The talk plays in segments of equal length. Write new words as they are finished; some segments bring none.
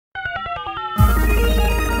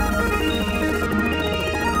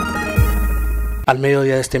Al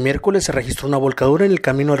mediodía de este miércoles se registró una volcadura en el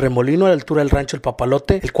camino al Remolino a la altura del rancho El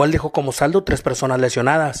Papalote, el cual dejó como saldo 3 personas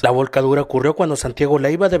lesionadas. La volcadura ocurrió cuando Santiago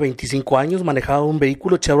Leiva, de 25 años, manejaba un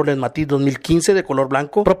vehículo Chevrolet Matiz 2015 de color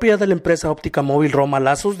blanco, propiedad de la empresa óptica móvil Roma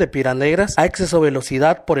Lazos de Piedras Negras, a exceso de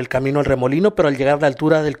velocidad por el camino al Remolino, pero al llegar a la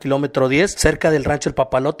altura del kilómetro 10, cerca del rancho El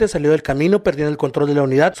Papalote, salió del camino perdiendo el control de la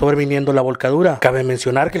unidad, sobreviniendo la volcadura. Cabe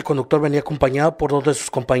mencionar que el conductor venía acompañado por 2 de sus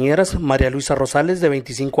compañeras, María Luisa Rosales, de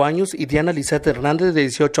 25 años, y Diana Lisette Hernández, de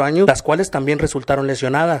 18 años, las cuales también resultaron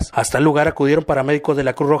lesionadas. Hasta el lugar acudieron paramédicos de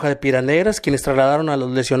la Cruz Roja de Piedras Negras, quienes trasladaron a los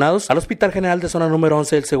lesionados al Hospital General de Zona número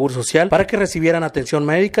 11 del Seguro Social para que recibieran atención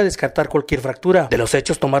médica y descartar cualquier fractura. De los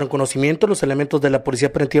hechos tomaron conocimiento los elementos de la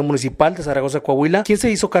Policía Preventiva Municipal de Zaragoza, Coahuila, quien se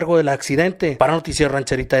hizo cargo del accidente. Para Noticiero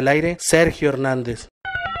Rancherita del Aire, Sergio Hernández.